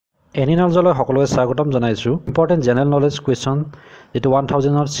Any নলেজলৈ সকলোকে স্বাগতম জনাইছোঁ। ইম্পৰ্টেণ্ট জেনেৰেল নলেজ কুৱেশ্যন যেটো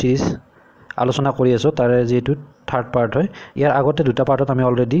 1000ৰ সিৰিজ আলোচনা কৰি আছোঁ তাৰে যেটো থাৰ্ড পাৰ্ট হয়। ইয়াৰ আগতে দুটা পাৰ্টত আমি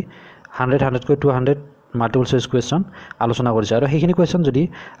অলৰেডি 100 কৈ 200 মাল্টিপল চইচ কুৱেশ্যন আলোচনা কৰিছোঁ আৰু সেইখিনি কুৱেশ্যন যদি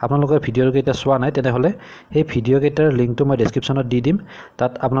আপোনালোকে ভিডিঅ'ৰ কেইটা চোৱা নাই তেনেহলে এই ভিডিঅ' কেইটাৰ লিংকটো মই ডেসক্ৰিপচনত দি দিম,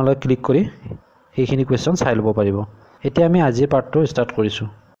 তাত আপোনালোকে ক্লিক কৰি সেইখিনি কুৱেশ্যন চাই ল'ব পাৰিব। এতিয়া আমি আজিৰ পাৰ্টটো ষ্টাৰ্ট কৰিছোঁ।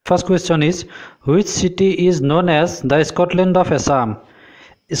 First question is which city is known as the Scotland of Assam.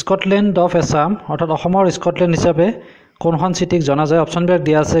 Scotland of Assam অৰ্থাৎ অসমৰ স্কটলেণ্ড হিচাপে কোনখন সিটিক জনা যায়? অপশ্যনবিলাক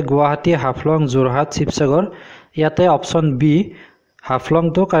দিয়া আছে গুৱাহাটী, হাফলং, যোৰহাট, শিৱসাগৰ। ইয়াতে অপশ্যন বি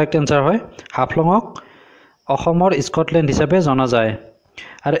হাফলংটো কাৰেক্ট এনসাৰ হয়। হাফলঙক অসমৰ স্কটলেণ্ড হিচাপে জনা যায়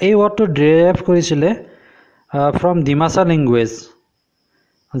আৰু এই ৱৰ্ডটো ডিৰাইভ কৰিছিলে ফ্ৰম ডিমাছা লেংগুৱেজ,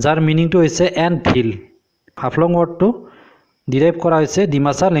 যাৰ মিনিংটো হৈছে এণ্ড হিল। হাফলং ৱৰ্ডটো ডিৰাইভ কৰা হৈছে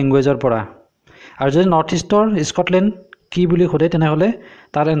ডিমাছা লেংগুৱেজৰ পৰা। আৰু যদি নৰ্থ ইষ্টৰ স্কটলেণ্ড কি বুলি সোধে তেনেহলে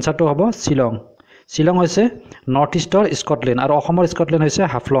তাৰ এনসাৰটো হ'ব শিলং। শিলং হৈছে নৰ্থ ইষ্টৰ স্কটলেণ্ড আৰু অসমৰ স্কটলেণ্ড হৈছে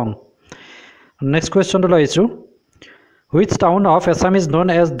হাফলং। নেক্সট কুৱেশ্যনটো লৈছোঁ, which town of Assam is known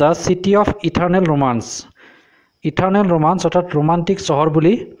as the city of eternal romance. Eternal romance অৰ্থাৎ ৰোমান্টিক চহৰ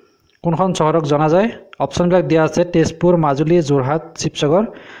বুলি কোনখন চহৰক জনা যায়? অপশ্যনবিলাক দিয়া আছে তেজপুৰ, মাজুলী, যোৰহাট, শিৱসাগৰ।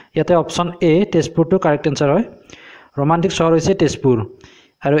 ইয়াতে অপশ্যন এ তেজপুৰটো কাৰেক্ট এনসাৰ হয়। ৰোমান্টিক চহৰ হৈছে তেজপুৰ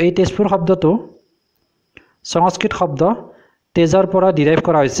আৰু এই তেজপুৰ শব্দটো সংস্কৃত শব্দ তেজৰ পৰা ডিৰাইভ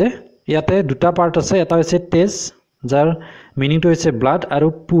কৰা হৈছে। ইয়াতে দুটা পাৰ্ট আছে, এটা হৈছে তেজ যাৰ মিনিংটো হৈছে ব্লাড আৰু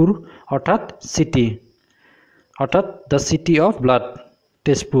পুৰ অৰ্থাৎ সিটি, অৰ্থাৎ the city of blood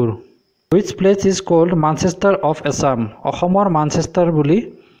Tezpur. Which place is cold Manchester of Assam. অসমৰ মানচেষ্টাৰ বুলি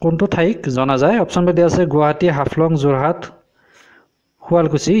কোনটো ঠাইক জনা যায়? অপশ্যনবিলাক দিয়া আছে গুৱাহাটী, হাফলং, যোৰহাট,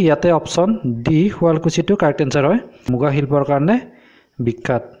 শুৱালকুছি। ইয়াতে অপশ্যন ডি শুৱালকুছিটো কাৰেক্ট এনসাৰ হয়। মুগা শিল্পৰ কাৰণে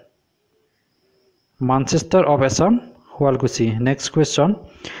বিখ্যাত। Manchester of Assam Sualkuchi. Next question,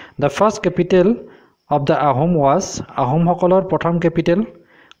 the first capital of the Ahom was. আহোমসকলৰ প্ৰথম কেপিটেল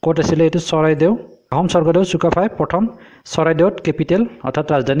ক'ত আছিলে? এইটো চৰাইদেউ। আহোম স্বৰ্গদেউ চুকাফাই প্ৰথম চৰাইদেউত কেপিটেল অৰ্থাৎ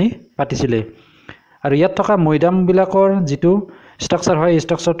ৰাজধানী পাতিছিলে। আৰু ইয়াত থকা মৈদামবিলাকৰ যিটো ষ্ট্ৰাকচাৰ হয় এই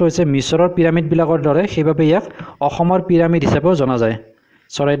ষ্ট্ৰাকচাৰটো হৈছে মিছৰৰ পিৰামিডবিলাকৰ দৰে, সেইবাবে ইয়াক অসমৰ পিৰামিড হিচাপেও জনা যায়।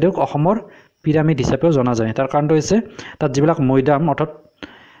 চৰাইদেউক অসমৰ পিৰামিড হিচাপেও জনা যায়। তাৰ কাৰণটো হৈছে তাত যিবিলাক মৈদাম অৰ্থাৎ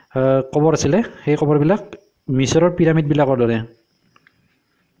কবৰ আছিলে সেই কবৰবিলাক মিছৰৰ পিৰামিডবিলাকৰ দৰে।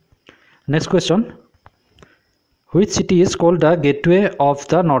 Next question, which city is cold the gateway of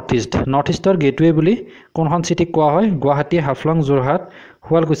the north east. North ইষ্টৰ গেটৱে বুলি কোনখন চিটিক কোৱা হয়? গুৱাহাটী, হাফলং, যোৰহাট,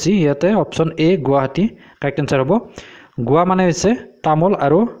 শুৱালকুছি। ইয়াতে option A Guwahati correct answer হ'ব। গোৱা মানে হৈছে তামোল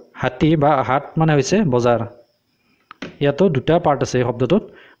আৰু হাতী বা হাট মানে হৈছে বজাৰ। ইয়াতো দুটা পাৰ্ট আছে এই শব্দটোত,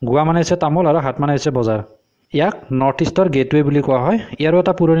 গোৱা মানে হৈছে তামোল আৰু হাট মানে হৈছে বজাৰ। ইয়াক নৰ্থ ইষ্টৰ গেটৱে বুলি কোৱা হয়। ইয়াৰো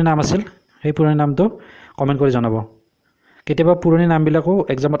এটা পুৰণি নাম আছিল, সেই পুৰণি নামটো কমেণ্ট কৰি জনাব। কেতিয়াবা পুৰণি নামবিলাকো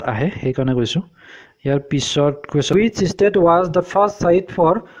এক্সামত আহে সেইকাৰণে কৈছোঁ। ইয়াৰ পিছত question, which state was the first sight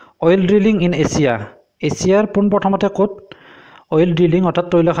for oil drilling in Asia. এছিয়াৰ পোনপ্ৰথমতে ক'ত অইল ড্ৰিলিং অৰ্থাৎ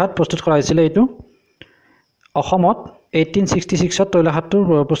তৈলখাট প্ৰস্তুত কৰা হৈছিলে? এইটো অসমত 1866ত তৈলখাটটো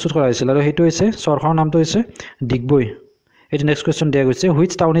প্ৰস্তুত কৰা হৈছিল আৰু সেইটো হৈছে চহৰখনৰ নামটো হৈছে ডিগবৈ। এইটো নেক্সট কুৱেশ্যন দিয়া গৈছে,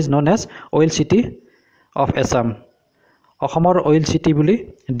 which town is known as oil city of Assam. অসমৰ অইল চিটি বুলি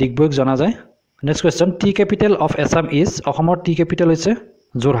ডিগবৈক জনা যায়। Next question, T capital of Assam is. অসমৰ টি কেপিটেল হৈছে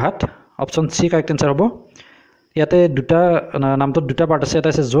Jorhat. Option C correct answer হ'ব। ইয়াতে দুটা নামটোত দুটা পাৰ্ট আছে, এটা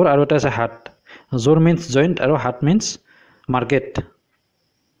আছে যোৰ আৰু এটা আছে হাট। যোৰ মিন্স জইণ্ট আৰু হাট means market.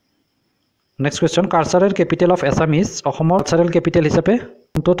 Next question, cultural capital of Assam is. অসমৰ কালচাৰেল কেপিটেল হিচাপে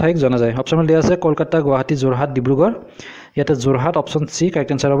কোনটো ঠাইক জনা যায়? অপশ্যন দিয়া আছে কলকাতা, গুৱাহাটী, যোৰহাট, ডিব্ৰুগড়। ইয়াতে Jorhat option C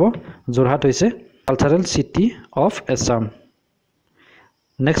correct answer হ'ব। যোৰহাট হৈছে cultural city of Assam.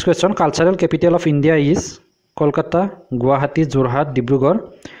 Next question, cultural capital of India is. Kolkata, Guwahati, Jorhat, Dibrugarh.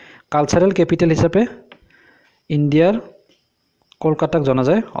 Cultural capital হিচাপে ইণ্ডিয়াৰ কলকাতাক জনা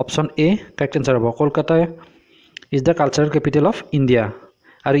যায়। অপশ্যন এ কাৰেক্ট এনসাৰ হ'ব। Kolkata is the cultural capital of India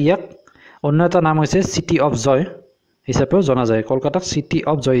আৰু ইয়াক অন্য এটা নাম হৈছে চিটি অফ জয় হিচাপেও জনা যায়। কলকাতাক চিটি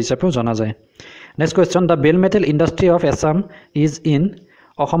অফ জয় হিচাপেও জনা যায়। Next question, the bell metal industry of Assam is in.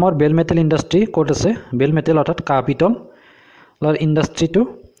 অসমৰ বেল মেটেল ইণ্ডাষ্ট্ৰি ক'ত আছে? বেল মেটেল অৰ্থাৎ কাঁহ পিতলৰ ইণ্ডাষ্ট্ৰিটো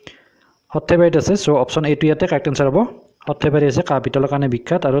সৰ্থেবাৰীত আছে। চ' অপশ্যন এটো ইয়াতে কাৰেক্ট এনসাৰ হ'ব। সৰ্থেবাৰী আছে কাঁহ পিতলৰ কাৰণে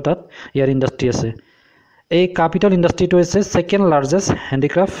বিখ্যাত আৰু তাত ইয়াৰ ইণ্ডাষ্ট্ৰি আছে। এই কাঁহ পিতল ইণ্ডাষ্ট্ৰিটো হৈছে ছেকেণ্ড লাৰ্জেষ্ট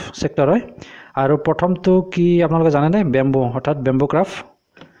হেণ্ডিক্ৰাফ্ট ছেক্টৰ হয় আৰু প্ৰথমটো কি আপোনালোকে জানেনে? বেম্বো অৰ্থাৎ বেম্বো ক্ৰাফ্ট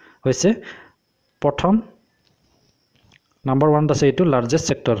হৈছে প্ৰথম, নাম্বাৰ 1 আছে এইটো লাৰ্জেষ্ট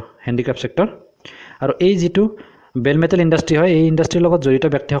ছেক্টৰ হেণ্ডিক্ৰাফ্ট ছেক্টৰ। আৰু এই যিটো বেল মেটেল ইণ্ডাষ্ট্ৰি হয় এই ইণ্ডাষ্ট্ৰিৰ লগত জড়িত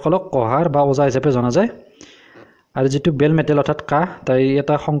ব্যক্তিসকলক কহাৰ বা ওজা হিচাপে জনা যায়। আৰু যেটো বেল মেটেল অৰ্থাৎ কাঁহ তাৰ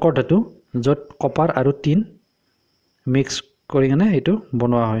এটা সংকৰ ধাতু য'ত কপাৰ আৰু টিন মিক্স কৰি কিনে এইটো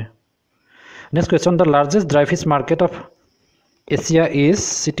বনোৱা হয়। Next question, the largest dry fish market of Asia is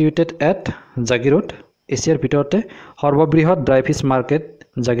situated at Jagirot. Asia's ভিতৰতে সৰ্ববৃহৎ dry fish market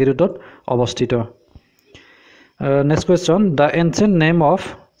Jagirotত অৱস্থিত. Next question, the ancient name of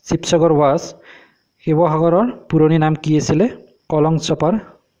Shivsagar was শিৱসাগৰৰ পুৰণি নাম কি আছিল?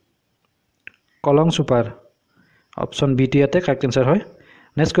 কলংচুপাৰ. Option B ইয়াতে correct answer হয়.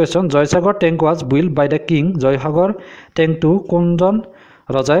 Next question, Joysagar tank was built by the king. Joysagar টেংকটো কোনজন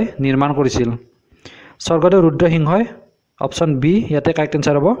ৰজাই নিৰ্মাণ কৰিছিল? স্বৰ্গদেউ ৰুদ্ৰসিংহই. Option B ইয়াতে correct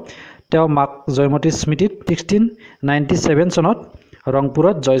answer হ'ব. তেওঁ মাক জয়মতীৰ স্মৃতিত 1697 চনত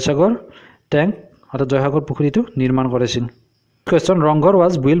ৰংপুৰত জয়সাগৰ টেংক অৰ্থাৎ জয়সাগৰ পুখুৰীটো নিৰ্মাণ কৰিছিল. Question, Rang Ghar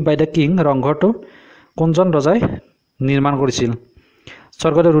was built by the king. ৰংঘৰটো কোনজন ৰজাই নিৰ্মাণ কৰিছিল?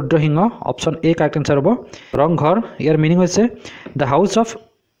 স্বৰ্গদেউ Rudrasingha. Option A correct answer হ'ব. ৰংঘৰ ইয়াৰ মিনিং হৈছে the house of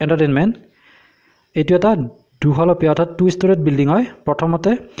entertainment. এইটো এটা দুহলপীয়া অৰ্থাৎ 2-storied বিল্ডিং হয়.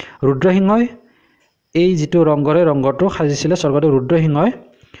 প্ৰথমতে ৰুদ্ৰসিংহই এই যিটো ৰংঘৰটো সাজিছিলে স্বৰ্গদেউ ৰুদ্ৰসিংহই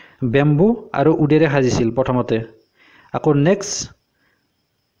বেম্বু আৰু উডেৰে সাজিছিল প্ৰথমতে. আকৌ নেক্সট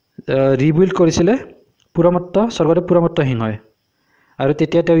ৰিবিল্ড কৰিছিলে স্বৰ্গদেউ পুৰমত্ত সিংহই আৰু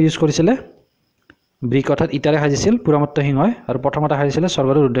তেতিয়া তেওঁ ইউজ কৰিছিলে ব্ৰিক অৰ্থাৎ ইটাৰে সাজিছিল পুৰমত্ত সিংহই আৰু প্ৰথমতে সাজিছিলে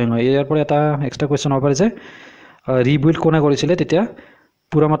স্বৰ্গদেউ ৰুদ্ৰসিংহই. ইয়াৰ পৰা এটা এক্সট্ৰা কুৱেশ্যন হ'ব পাৰে যে ৰিবিল্ড কোনে কৰিছিলে? তেতিয়া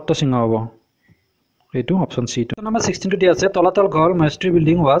পুৰমত্ত সিংহ হ'ব. এইটো অপশ্যন চি. নম্বৰ 16 দিয়া আছে তলাতল ঘৰ monastery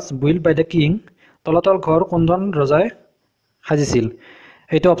building was build by the king. তলাতল ঘৰ কোনজন ৰজাই সাজিছিল?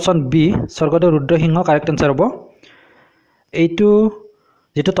 এইটো অপশ্যন বি স্বৰ্গদেউ ৰুদ্ৰসিংহ কাৰেক্ট এনচাৰ হ'ব. এইটো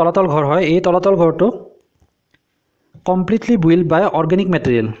যেটো তলাতল ঘৰ হয় এই তলাতল ঘৰটো কমপ্লিটলি বিল্ড বাই অৰ্গেনিক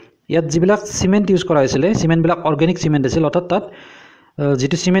মেটেৰিয়েল. ইয়াত যিবিলাক সিমেন্ট ইউজ কৰা হৈছিল সিমেন্টবিলাক অৰ্গেনিক সিমেন্ট আছিল অৰ্থাৎ তাত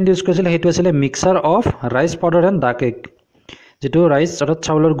যেটো সিমেন্ট ইউজ কৰিছিল সেইটো আছিল mixer of rice powder and dark egg. যেটো ৰাইচ অৰ্থাৎ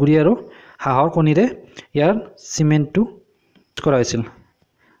চাউলৰ গুড়ি আৰু হাঁহৰ কণীৰে ইয়াৰ সিমেন্টটো কৰা হৈছিল.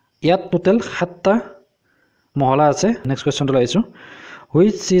 ইয়াত টোটেল 7টা মহলা আছে. Next কোৱেশ্যনটো লাইছো,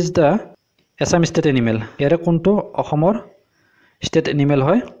 which is the Assam state animal? ইয়াৰে কোনটো অসমৰ ষ্টেট এনিমেল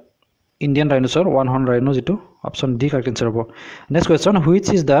হয়? ইণ্ডিয়ান ডাইনোসৰ ওৱান হৰ্ন ৰাইনো, যেটো অপশ্যন ডি কাৰেক্ট এনচাৰ হ'ব. Next question, which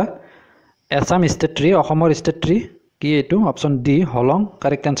is the Assam state tree? অসমৰ ষ্টেট ট্ৰী কি? এইটো অপশ্যন ডি হলং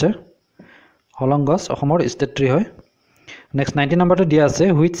কাৰেক্ট এনচাৰ. হলং গছ অসমৰ ষ্টেট ট্ৰী হয়. নেক্সট 19 নম্বৰটো দিয়া আছে,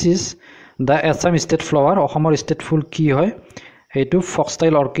 which is the Assam state flower? অসমৰ ষ্টেট ফুল কি হয়? এইটো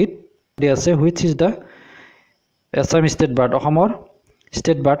ফক্সটাইল অৰ্কিড দিয়া আছে. Which is the Assam state bird? অসমৰ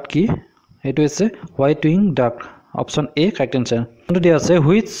ষ্টেট বাৰ্ড কি? এইটো হৈছে হোৱাইট উইং ডাক. Option A correct answer. দিয়া আছে,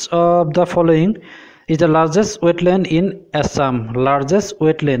 which of the following is the largest wetland in Assam? Largest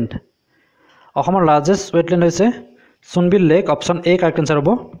wetland অসমৰ লাৰ্জেষ্ট ৱেটলেণ্ড হৈছে সোণবিল lake. Option A correct answer হ'ব.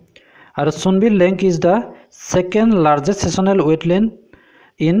 আৰু সোণবিল lake is the second largest sessional wetland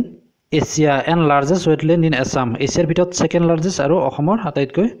in Asia and largest wetland in Assam. এছিয়াৰ ভিতৰত second largest আৰু অসমৰ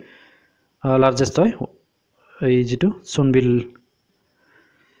আটাইতকৈ largest হয় এই যিটো সোণবিল.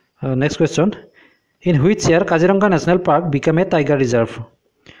 Next question, in which year Kaziranga national park become a tiger reserve?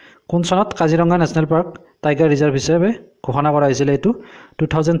 কোন চনত Kaziranga national park tiger reserve হিচাপে ঘোষণা কৰা হৈছিল? এইটো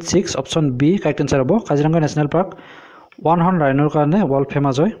 2006. অপশ্যন বি কাৰেক্ট এনচাৰ হ'ব. Kaziranga national park one horn ৰাইনোৰ কাৰণে ৱৰ্ল্ড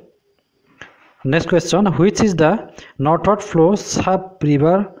ফেমাছ হয়. Next question, which is the north ফ্ল' চাব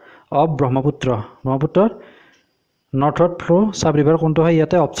ৰিভাৰ অফ ব্ৰহ্মপুত্ৰ? ব্ৰহ্মপুত্ৰৰ নৰ্থ ফ্ল' চাব ৰিভাৰ কোনটো হয়?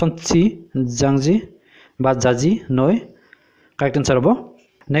 ইয়াতে অপশ্যন চি জাংজি বা জাজি নৈ কাৰেক্ট এনচাৰ হ'ব.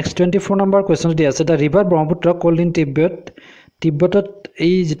 নেক্সট 24 নম্বৰ কুৱেশ্যন দিয়া আছে, the river Brahmaputra cold in Tibet? তিব্বতত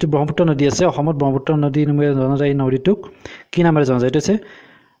এই যিটো ব্ৰহ্মপুত্ৰ নদী আছে অসমত ব্ৰহ্মপুত্ৰ নদী নামেৰে জনা যায়. এই নদীটোক কি নামেৰে জনা যায়? এইটো হৈছে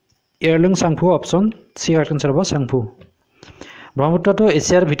Yarlung চাংফু. Option C correct answer হ'ব, চাংফু. ব্ৰহ্মপুত্ৰটো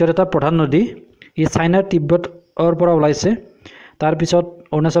এছিয়াৰ ভিতৰত এটা প্ৰধান নদী. ই চাইনাৰ তিব্বতৰ পৰা ওলাইছে, তাৰপিছত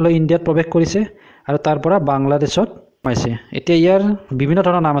অৰুণাচলৰ ইণ্ডিয়াত প্ৰৱেশ কৰিছে আৰু তাৰ পৰা বাংলাদেশত পাইছে. এতিয়া ইয়াৰ বিভিন্ন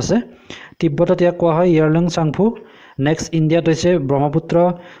ধৰণৰ নাম আছে. তিব্বতত ইয়াক কোৱা হয় ইয়াৰলুং চাংফু. নেক্সট ইণ্ডিয়াত হৈছে ব্ৰহ্মপুত্ৰ,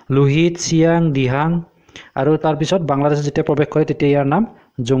 লোহিত, চিয়াং, দিহাং আৰু তাৰপিছত বাংলাদেশত যেতিয়া প্ৰৱেশ কৰে তেতিয়া ইয়াৰ নাম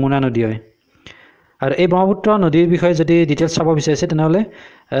যমুনা নদী হয়. আৰু এই ব্ৰহ্মপুত্ৰ নদীৰ বিষয়ে যদি ডিটেইলছ চাব বিচাৰিছে তেনেহ'লে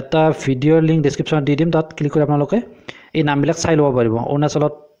এটা ভিডিঅ'ৰ লিংক ডেছক্ৰিপশ্যনত দি দিম, তাত ক্লিক কৰি আপোনালোকে এই নামবিলাক চাই ল'ব পাৰিব.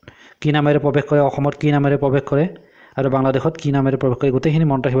 অৰুণাচলত কি নামেৰে প্ৰৱেশ কৰে, অসমত কি নামেৰে প্ৰৱেশ কৰে আৰু বাংলাদেশত কি নামেৰে প্ৰৱেশ কৰে, গোটেইখিনি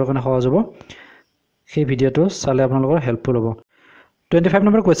মনত ৰাখিবৰ কাৰণে সহজ হ'ব. সেই ভিডিঅ'টো চালে আপোনালোকৰ হেল্পফুল হ'ব. 25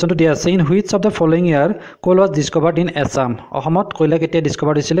 নম্বৰ কুৱেশ্যনটো দিয়া আছে, in which of the following year coal was discovered in Assam? অসমত কয়লা কেতিয়া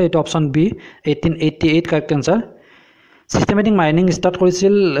ডিছকভাৰ হৈছিলে? এইটো option B 1888 correct answer. Systematic mining start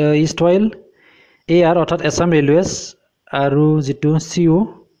কৰিছিল ইষ্ট অইল এয়াৰ অৰ্থাৎ আসাম ৰেলৱেজ আৰু যিটো CU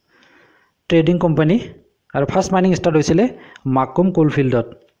ট্ৰেডিং কোম্পানী. আৰু ফাৰ্ষ্ট মাইনিং ষ্টাৰ্ট হৈছিলে মাকুম কোলফিল্ডত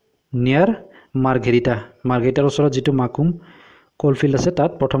নিয়াৰ মাৰ্ঘেৰিটাৰ ওচৰত যিটো মাকুম কোলফিল্ড আছে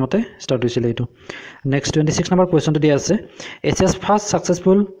তাত প্ৰথমতে ষ্টাৰ্ট হৈছিলে এইটো. নেক্সট 26 নম্বৰ কুৱেশ্যনটো দিয়া আছে, এছিয়াছ first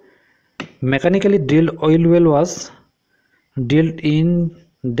successful mechanically drilled oil well was drilled in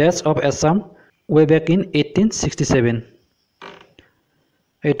dash of Assam way back in 1867.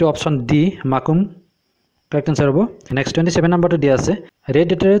 Eto option D Makum correct answer hobo. Next 27 number to dia ase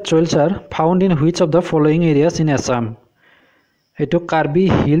hereditary soils are found in which of the following areas in Assam? Eto Karbi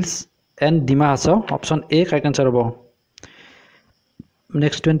Hills and Dima Hasao option A correct answer hobo.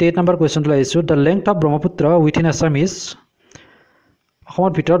 Next 28 number question to laisu the length of Brahmaputra within Assam is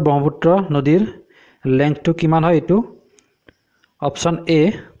অসমত ভিতৰত ব্ৰহ্মপুত্ৰ নদীৰ লেংথটো কিমান হয় এটো option A.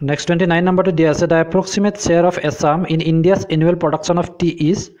 Next 29 number to dia ase the approximate share of Assam in India's annual production of tea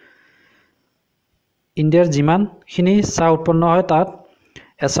is India's jiman khini cha utponna hoy tat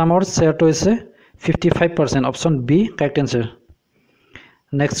Assamor share to ise 55% option B correct answer.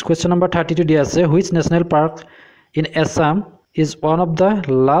 Next question number 30 to dia ase which national park in Assam is one of the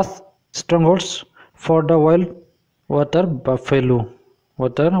last strongholds for the wild water buffalo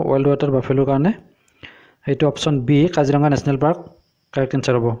karone eto option B Kaziranga National Park correct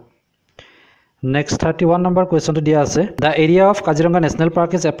answer hobo. Next 31 number question to dia ase the area of Kaziranga National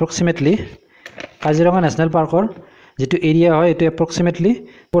Park is approximately Kaziranga National Park or jitu area hoy eto approximately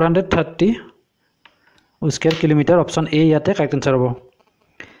 430 square kilometer option A yate correct answer hobo.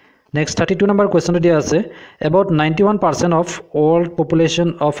 Next 32 number question to dia ase about 91% of all population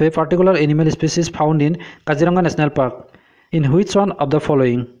of a particular animal species found in Kaziranga National Park in which one of the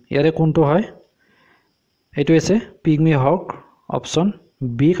following yare kuntu hoy eto ase pygmy hawk option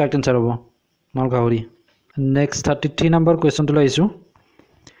B correct answer hobo malgauri. Next 33 number question to laisu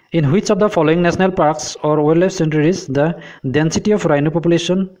in which of the following national parks or wildlife sanctuaries the density of rhino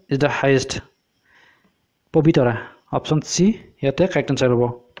population is the highest? Pobitora option C yate correct answer hobo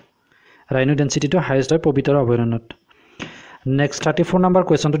rhino density to highest hoy Pobitora abhoyanot. Next 34 number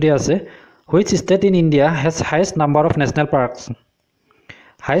question to dia ase which state in India has highest number of national parks?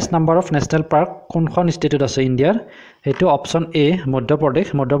 Highest number of national park konkhon state ase India eto option A Madhya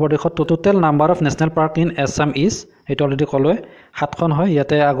Pradesh total number of national park in Assam is eto already kolwe 7 kon hoy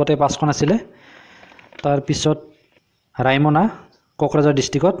yate agote 5 kon asile tar pisot Raimona Kokrajhar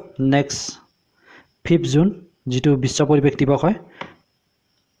district next 5th June jitu biswa poribesh dibok hoy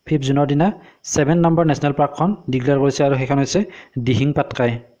 5th June dina 7 number national park kon declare korise aru hekan hoise Dihing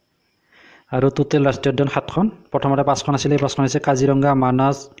Patkai আৰু total ৰাষ্ট্ৰীয় উদ্যান 7 খন প্ৰথমতে 5 খন আছিল 5 খন হৈছে কাজিৰঙা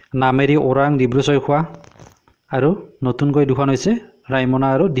মানাস নামেৰি ওৰাং ডিব্ৰু চৈখোৱা আৰু নতুনকৈ দুখন হৈছে ৰাইমনা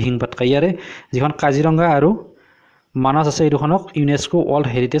আৰু দিহিং পাটকা ইয়াৰে যিখন কাজিৰঙা আৰু মানাস আছে এই দুখনক ইউনেস্কো ওয়াৰ্ল্ড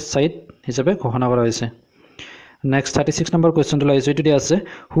হেৰিটেজ সাইট হিচাপে ঘোষণা কৰা হৈছে। নেক্সট 36 নম্বৰ কোৱেশ্চনটো লাইছো এটো দি আছে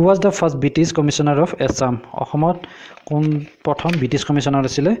হু ওয়াজ দা first British commissioner of Assam অসমত কোন প্ৰথম ব্ৰিটিছ কমিশনাৰ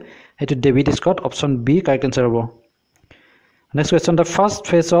আছিল এটো David Scott option B correct answer হ'ব। Next question da first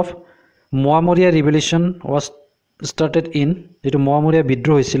phase of Moamoria revolution was started in যেটো মোৱামৰীয়া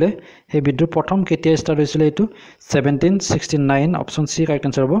বিদ্ৰোহ হৈছিল সেই বিদ্ৰোহ প্ৰথম কেতিয়া ষ্টাৰ্ট হৈছিল এটো 1769 অপচন সি কাৰেক্ট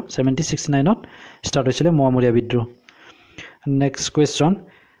আনসাৰ হ'ব 1769 ত ষ্টাৰ্ট হৈছিল মোৱামৰীয়া বিদ্ৰোহ। Next question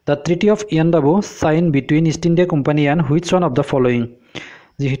the treaty of Yandabu signed between East India Company and which one of the following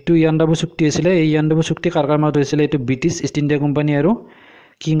যেহেতু Yandabu চুক্তি হৈছিল এই Yandabu চুক্তি কাৰ কাৰ মাজত হৈছিল এটো ব্ৰিটিছ ইষ্ট ইণ্ডিয়া কোম্পানী আৰু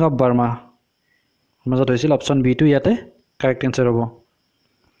কিং অফ বাৰ্মা মাজত হৈছিল অপচন বি টু ইয়াতে কাৰেক্ট আনসাৰ হ'ব।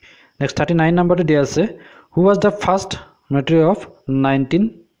 নেক্সট 39 নম্বৰটো দিয়া আছে who was the first military of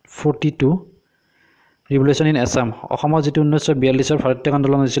 1942 revolution in Assam অসমৰ যেটো 1942 ৰ ভাৰতীয়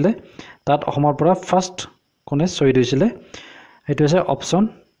আন্দোলন হৈছিল তাত অসমৰ পৰা ফাৰ্স্ট কোনে শহীদ হৈছিল এটো আছে অপচন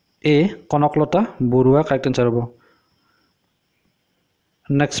এ কনকলতা বৰুৱা কাৰেক্ট আনসাৰ হ'ব।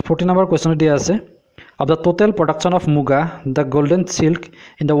 নেক্সট 40 নম্বৰ কোৱেশ্চন দিয়া আছে of the total production of muga the golden silk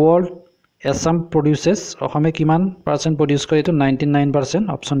in the world Assam produces অসমে কিমান পার্সেন্ট প্রডিউস কৰে এটো 99%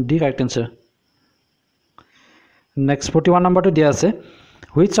 option D correct answer. Next 41 number to dia ase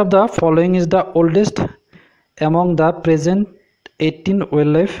which of the following is the oldest among the present 18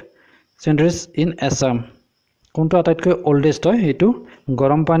 wildlife sanctuaries in Assam কোনটো আটাইতকৈ oldest হয় এটো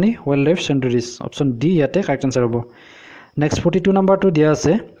গৰম পানী wildlife sanctuaries অপচন ডি ইয়াতে কারেক্ট আনসার হ'ব। Next 42 number to dia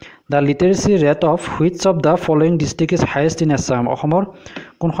ase the literacy rate of which of the following district is highest in Assam অসমৰ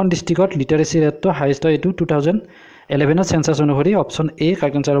কোনখন ডিস্ট্ৰিক্টত লিটাৰেসি ৰেটটো হাইয়েষ্ট হয় এটো 2011 সেন্সাস অনুসৰি অপচন এ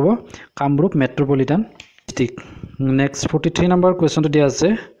কাৰেক্ট আনসাৰ হ'ব Kamrup metropolitan district. Next 43 number question to dia ase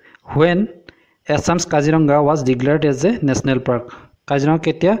when Assam's Kaziranga was declared as a national park Kaziranga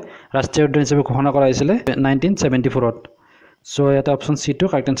ketia rashtriya udyan hisabe ঘোষণা কৰা হৈছিল 1974 ত so eta option c to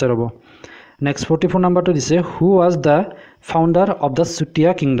correct answer hobo। Next 44 number to dise who was the founder of the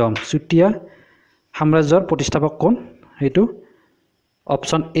Sutia kingdom Sutia সাম্ৰাজ্যৰ প্ৰতিষ্ঠাপক কোন এটো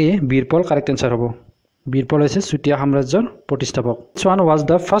option a বীৰপল correct answer hobo বীৰপল হৈছে সুতিয়া সাম্ৰাজ্যৰ প্ৰতিষ্ঠাপক। Which one was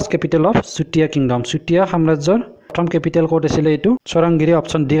the first capital of Sutia kingdom Sutia সাম্ৰাজ্যৰ প্ৰথম capital code আছিল এইটো চৰাংগিৰি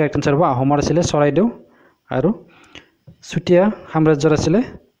অপশন ডি কাৰেক্ট আনসাৰ হ'ব আহোমৰ আছিল চৰাইদেউ আৰু চুটিয়া সাম্ৰাজ্যৰ আছিল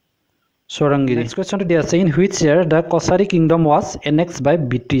চৰাংগিৰি নেক্সট কোৱেশ্চনটো দিয়া আছে in which year da Kachari kingdom was annexed by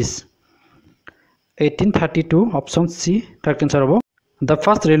British 1832 option C correct answer হ'ব The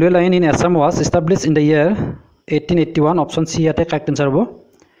first railway line in Assam was established in the year 1881 option C at correct answer hobo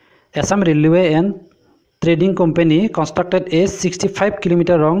Assam Railway and Trading Company constructed a 65 km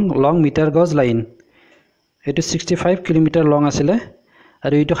long meter gauge line it is 65 km long asile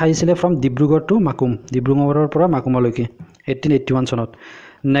aru itu haisile from Dibrugarh to Makum Dibrugarhor pora Makum loki 1881 sonot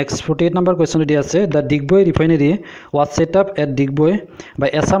next 48 number question di ase the Digboi refinery was set up at Digboi by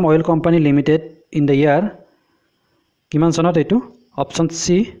Assam Oil Company Limited in the year kiman sonot itu Option C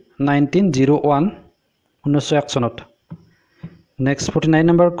 1901 1901 sonot next 49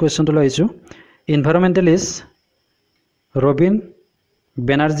 number question to loisu environmentalist Robin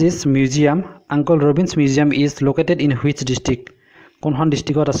Banerjee's museum Uncle Robin's museum is located in which district konhon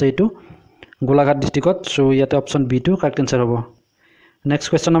district ase etu Golaghat district so yate option B2 correct answer hobo next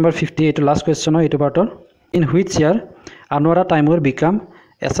question number 50 etu last question etu partor in which year Anwara Taimur became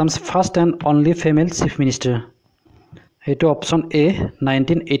Assam's first and only female chief minister এইটো option A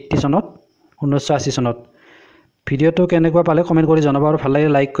 1980 সনত 1980 সনত ভিডিওটো কেনেকুৱা পালে comment কৰি জনাবা আৰু ভাল লাগে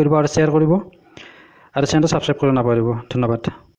লাইক কৰিব আৰু শেয়াৰ কৰিব আৰু চেনেলটো সাবস্ক্ৰাইব কৰিব নাপাহৰিব ধন্যবাদ